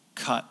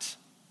cut?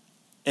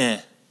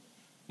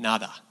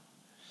 Nada.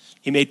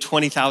 He made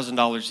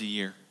 $20,000 a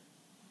year.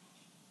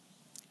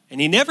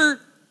 And he never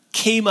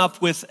came up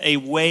with a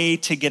way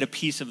to get a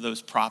piece of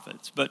those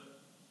profits. But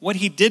what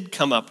he did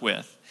come up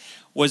with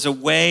was a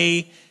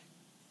way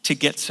to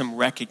get some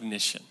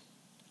recognition.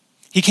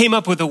 He came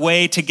up with a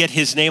way to get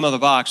his name on the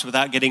box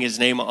without getting his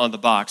name on the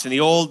box. And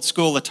the old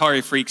school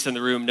Atari freaks in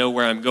the room know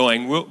where I'm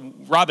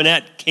going.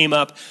 Robinette came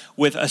up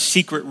with a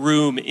secret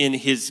room in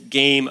his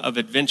game of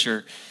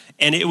Adventure.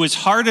 And it was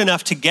hard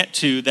enough to get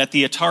to that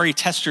the Atari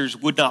testers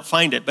would not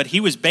find it. But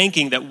he was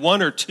banking that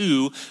 1 or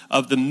 2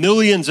 of the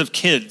millions of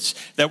kids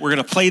that were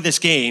going to play this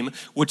game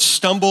would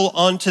stumble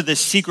onto this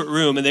secret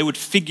room and they would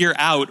figure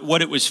out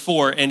what it was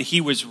for. And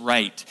he was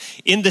right.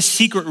 In the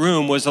secret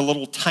room was a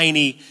little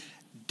tiny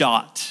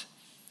dot.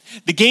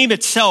 The game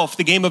itself,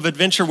 the game of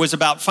Adventure, was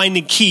about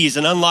finding keys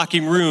and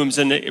unlocking rooms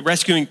and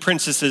rescuing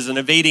princesses and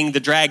evading the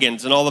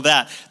dragons and all of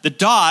that. The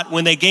dot,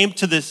 when they came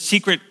to the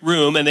secret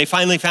room and they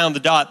finally found the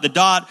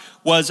dot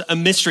was a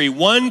mystery.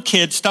 One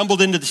kid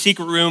stumbled into the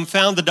secret room,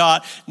 found the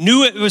dot,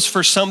 knew it was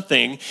for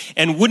something,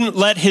 and wouldn't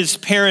let his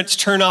parents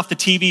turn off the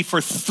TV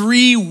for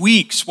 3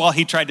 weeks while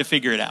he tried to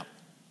figure it out.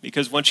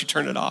 Because once you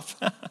turn it off,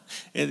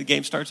 the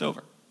game starts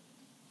over.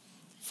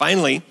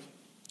 Finally,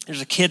 there's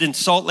a kid in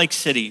Salt Lake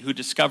City who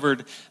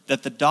discovered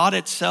that the dot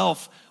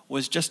itself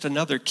was just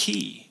another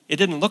key. It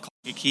didn't look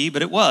like a key,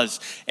 but it was.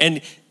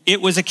 And it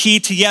was a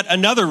key to yet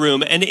another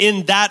room. And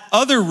in that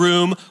other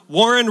room,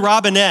 Warren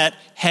Robinette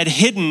had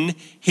hidden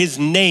his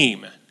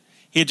name.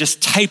 He had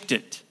just typed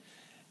it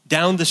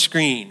down the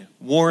screen.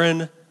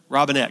 Warren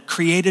Robinette,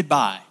 created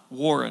by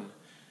Warren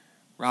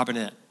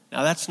Robinette.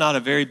 Now, that's not a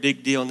very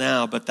big deal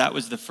now, but that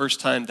was the first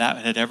time that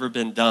had ever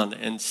been done.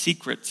 And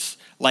secrets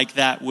like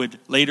that would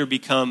later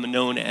become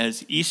known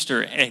as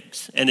Easter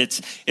eggs. And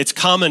it's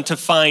common to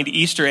find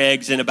Easter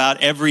eggs in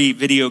about every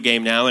video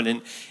game now,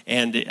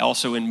 and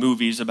also in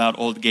movies about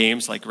old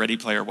games like Ready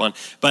Player One.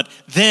 But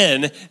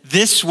then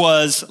this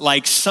was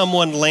like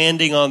someone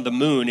landing on the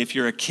moon if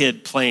you're a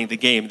kid playing the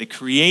game. The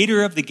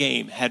creator of the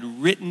game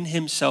had written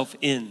himself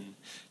in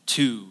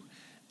to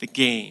the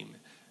game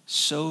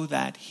so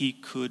that he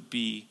could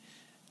be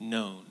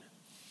known.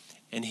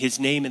 And his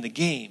name in the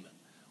game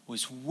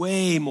was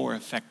way more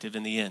effective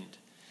in the end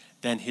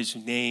than his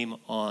name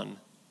on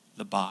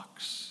the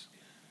box.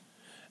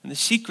 And the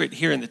secret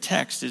here in the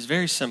text is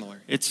very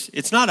similar.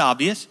 It's not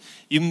obvious.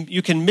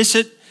 You can miss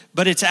it,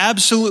 but it's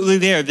absolutely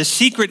there. The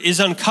secret is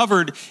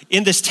uncovered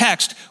in this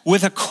text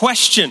with a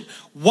question.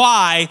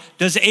 Why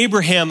does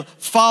Abraham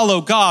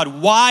follow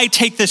God? Why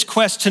take this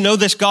quest to know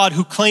this God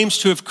who claims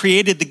to have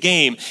created the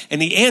game?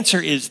 And the answer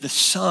is the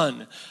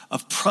son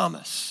of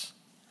promise.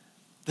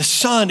 The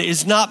son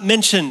is not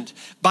mentioned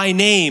by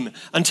name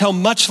until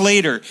much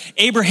later.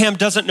 Abraham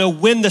doesn't know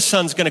when the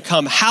son's going to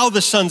come, how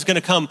the son's going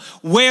to come,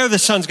 where the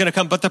son's going to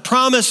come, but the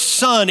promised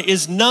son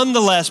is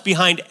nonetheless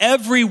behind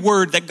every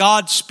word that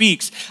God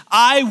speaks.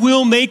 I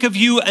will make of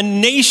you a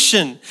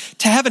nation.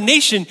 To have a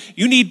nation,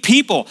 you need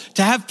people.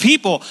 To have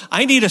people,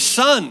 I need a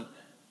son.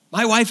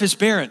 My wife is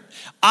barren.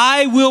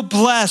 I will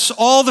bless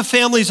all the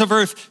families of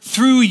earth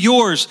through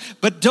yours.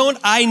 But don't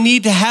I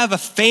need to have a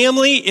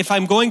family if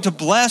I'm going to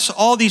bless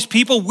all these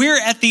people?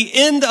 We're at the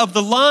end of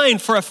the line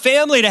for a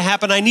family to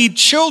happen. I need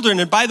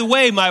children. And by the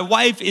way, my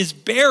wife is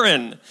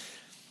barren.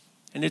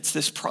 And it's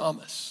this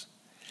promise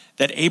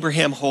that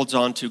Abraham holds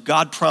on to.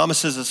 God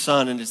promises a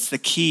son, and it's the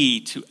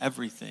key to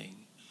everything.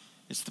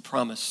 It's the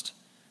promised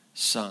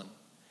son.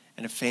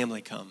 And a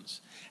family comes,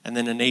 and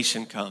then a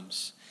nation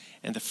comes.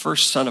 And the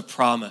first son of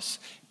promise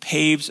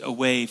paves a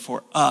way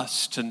for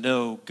us to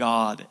know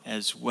God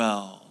as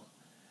well.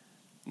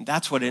 And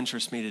that's what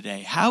interests me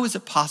today. How is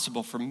it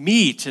possible for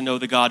me to know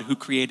the God who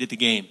created the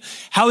game?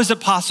 How is it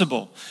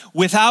possible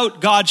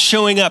without God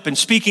showing up and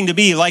speaking to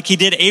me like he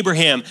did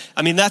Abraham?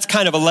 I mean, that's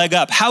kind of a leg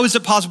up. How is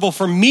it possible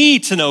for me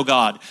to know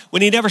God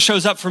when he never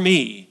shows up for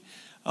me?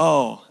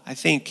 Oh, I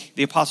think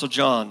the Apostle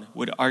John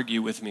would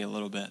argue with me a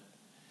little bit.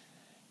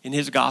 In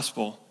his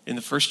gospel, in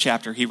the first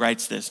chapter, he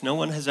writes this: no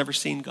one has ever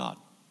seen God.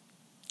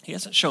 He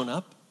hasn't shown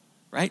up,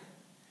 right?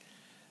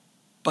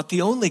 But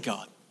the only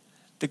God,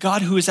 the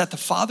God who is at the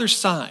Father's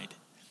side,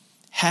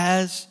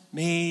 has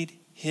made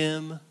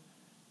him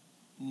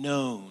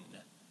known.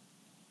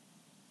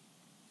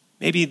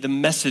 Maybe the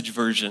Message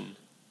version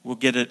will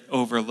get it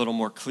over a little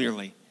more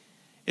clearly.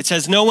 It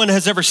says, no one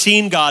has ever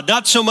seen God,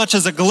 not so much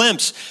as a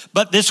glimpse,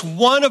 but this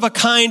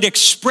one-of-a-kind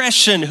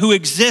expression who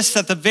exists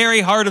at the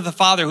very heart of the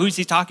Father. Who's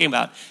he talking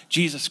about?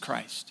 Jesus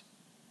Christ.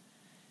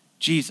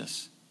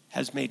 Jesus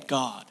has made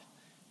God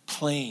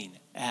plain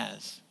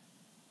as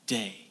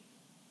day.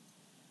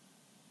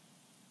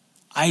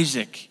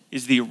 Isaac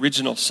is the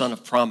original son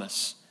of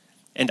promise.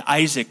 And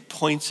Isaac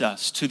points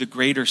us to the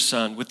greater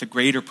son with the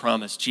greater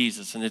promise,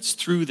 Jesus. And it's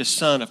through the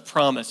son of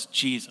promise,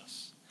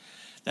 Jesus,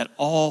 that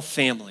all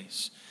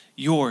families,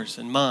 yours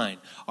and mine,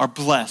 are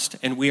blessed,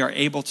 and we are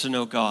able to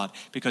know God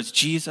because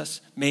Jesus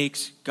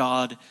makes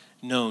God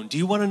known. Do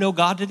you want to know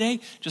God today?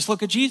 Just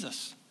look at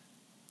Jesus.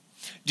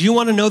 Do you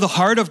want to know the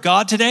heart of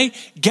God today?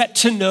 Get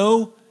to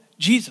know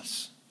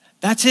Jesus.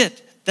 That's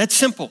it. That's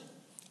simple.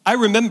 I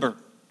remember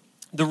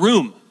the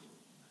room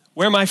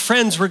where my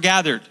friends were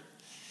gathered,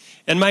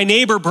 and my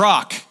neighbor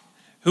Brock,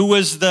 who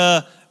was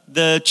the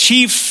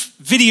chief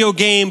video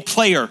game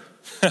player.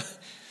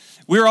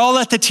 We were all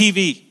at the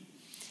TV.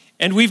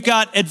 And we've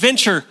got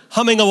Adventure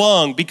humming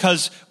along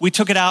because we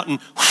took it out and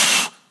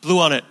blew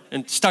on it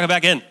and stuck it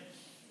back in.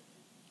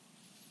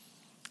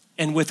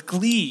 And with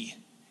glee,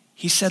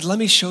 he said, let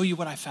me show you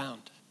what I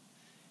found.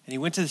 And he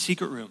went to the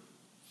secret room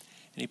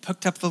and he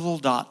picked up the little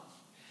dot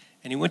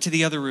and he went to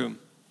the other room.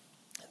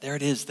 There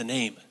it is, the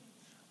name,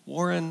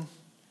 Warren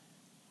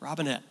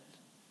Robinette,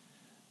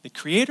 the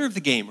creator of the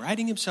game,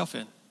 writing himself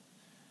in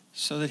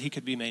so that he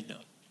could be made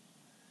known.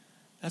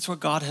 That's what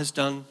God has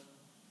done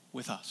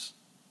with us.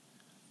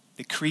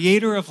 The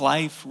creator of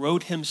life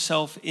wrote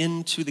himself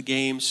into the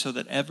game so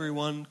that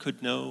everyone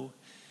could know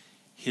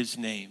his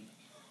name.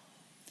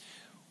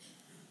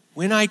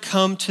 When I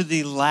come to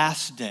the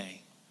last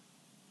day,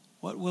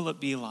 what will it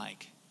be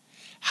like?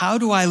 How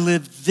do I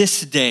live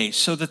this day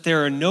so that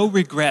there are no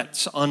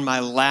regrets on my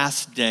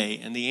last day?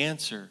 And the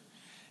answer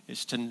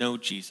is to know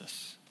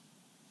Jesus.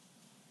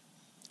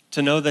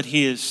 To know that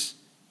he is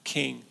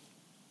king,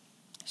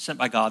 sent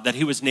by God, that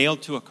he was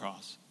nailed to a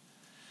cross,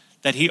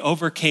 that he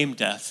overcame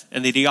death,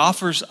 and that he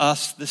offers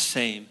us the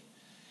same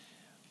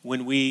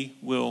when we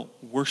will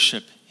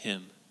worship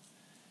him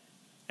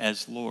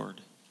as Lord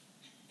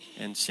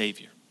and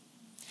Savior.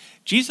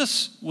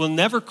 Jesus will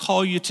never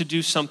call you to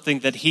do something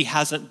that he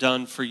hasn't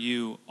done for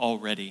you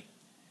already.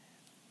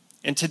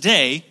 And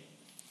today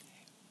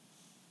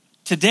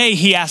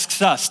he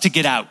asks us to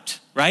get out,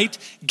 right?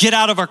 Get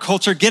out of our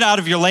culture, get out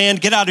of your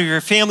land, get out of your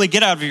family,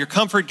 get out of your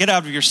comfort, get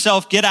out of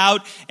yourself, get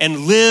out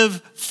and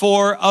live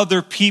for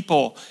other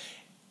people.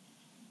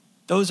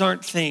 Those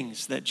aren't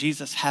things that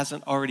Jesus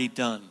hasn't already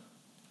done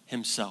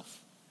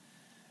himself.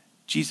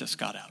 Jesus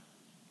got out.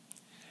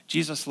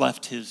 Jesus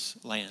left his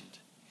land.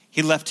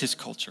 He left his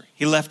culture.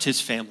 He left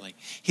his family.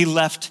 He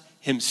left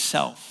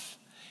himself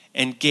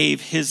and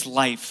gave his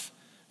life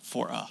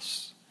for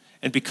us.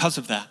 And because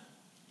of that,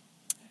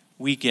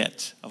 we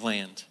get a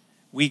land.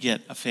 We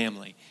get a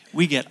family.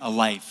 We get a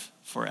life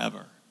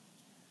forever.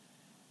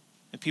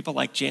 And people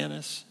like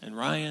Janice and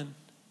Ryan,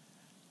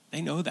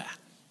 they know that.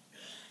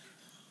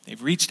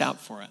 They've reached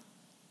out for it.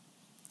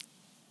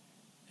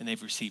 And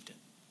they've received it.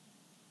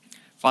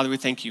 Father, we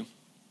thank you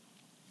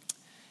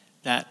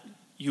that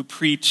you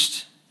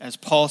preached, as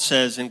Paul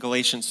says in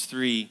Galatians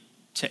 3,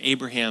 to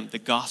Abraham the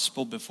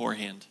gospel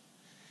beforehand.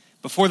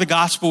 Before the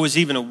gospel was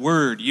even a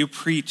word, you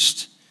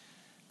preached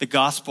the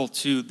gospel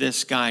to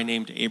this guy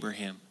named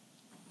Abraham.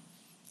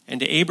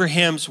 And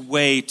Abraham's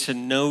way to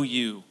know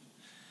you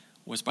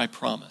was by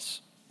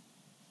promise.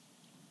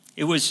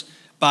 It was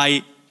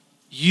by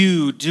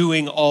you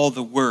doing all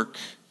the work,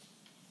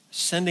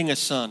 sending a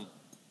son,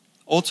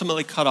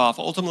 ultimately cut off,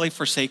 ultimately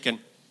forsaken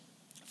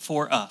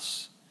for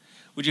us.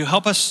 Would you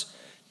help us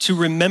to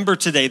remember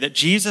today that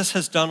Jesus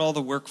has done all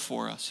the work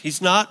for us?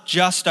 He's not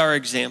just our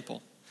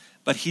example,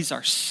 but he's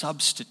our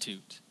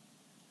substitute.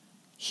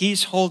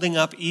 He's holding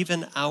up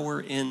even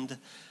our end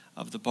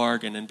of the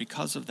bargain. And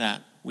because of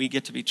that, we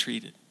get to be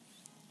treated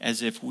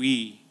as if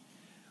we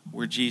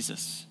were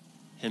Jesus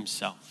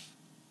himself.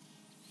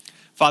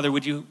 Father,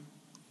 would you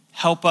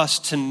help us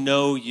to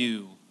know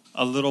you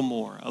a little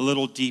more, a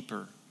little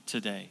deeper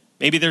today?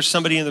 Maybe there's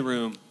somebody in the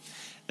room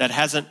that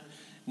hasn't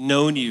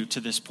known you to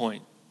this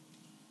point.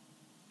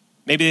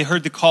 Maybe they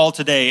heard the call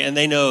today and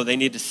they know they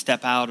need to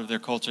step out of their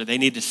culture. They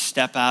need to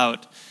step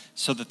out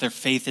so that their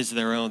faith is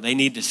their own. They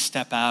need to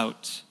step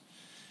out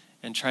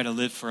and try to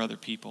live for other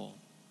people.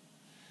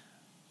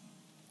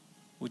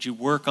 Would you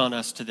work on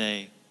us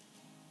today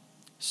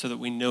so that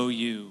we know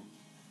you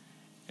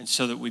and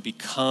so that we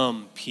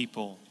become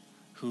people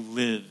who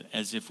live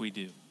as if we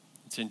do?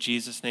 It's in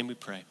Jesus' name we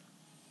pray.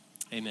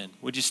 Amen.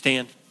 Would you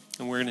stand?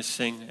 And we're going to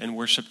sing and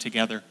worship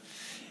together.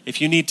 If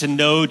you need to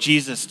know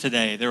Jesus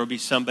today, there will be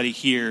somebody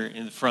here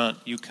in the front.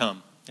 You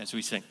come as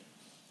we sing.